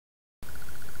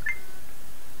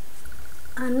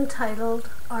Untitled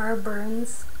R.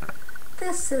 Burns.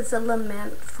 This is a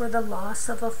lament for the loss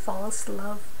of a false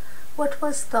love. What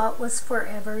was thought was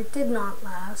forever did not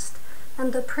last,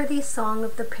 and the pretty song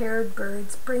of the paired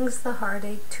birds brings the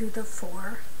heartache to the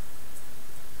fore.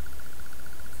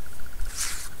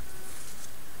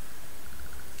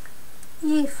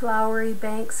 Ye flowery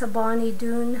banks of bonny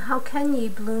Doon, how can ye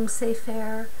bloom sae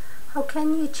fair? How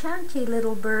can ye chant, ye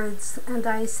little birds, and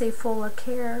I sae full of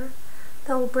care?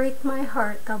 Thou break my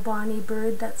heart, thou bonny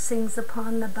bird that sings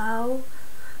upon the bough.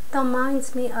 Thou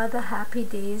minds me o' the happy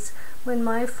days when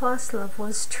my fause love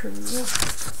was true.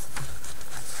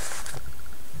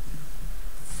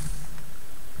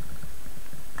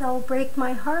 Thou break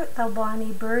my heart, thou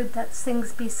bonny bird that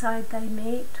sings beside thy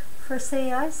mate. For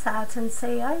sae I sat and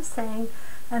sae I sang,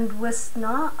 and wist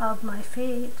na of my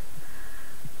fate.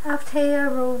 Aft hae I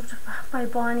roved by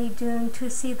bonny Doon to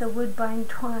see the woodbine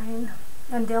twine,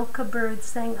 and ilka bird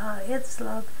sang its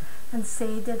love, and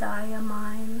sae did I o'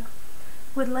 mine.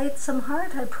 With lightsome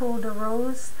heart I pulled a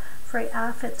rose frae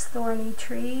aff its thorny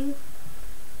tree,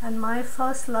 and my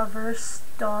fause lover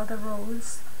staw the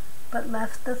rose, but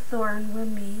left the thorn wi'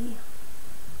 me.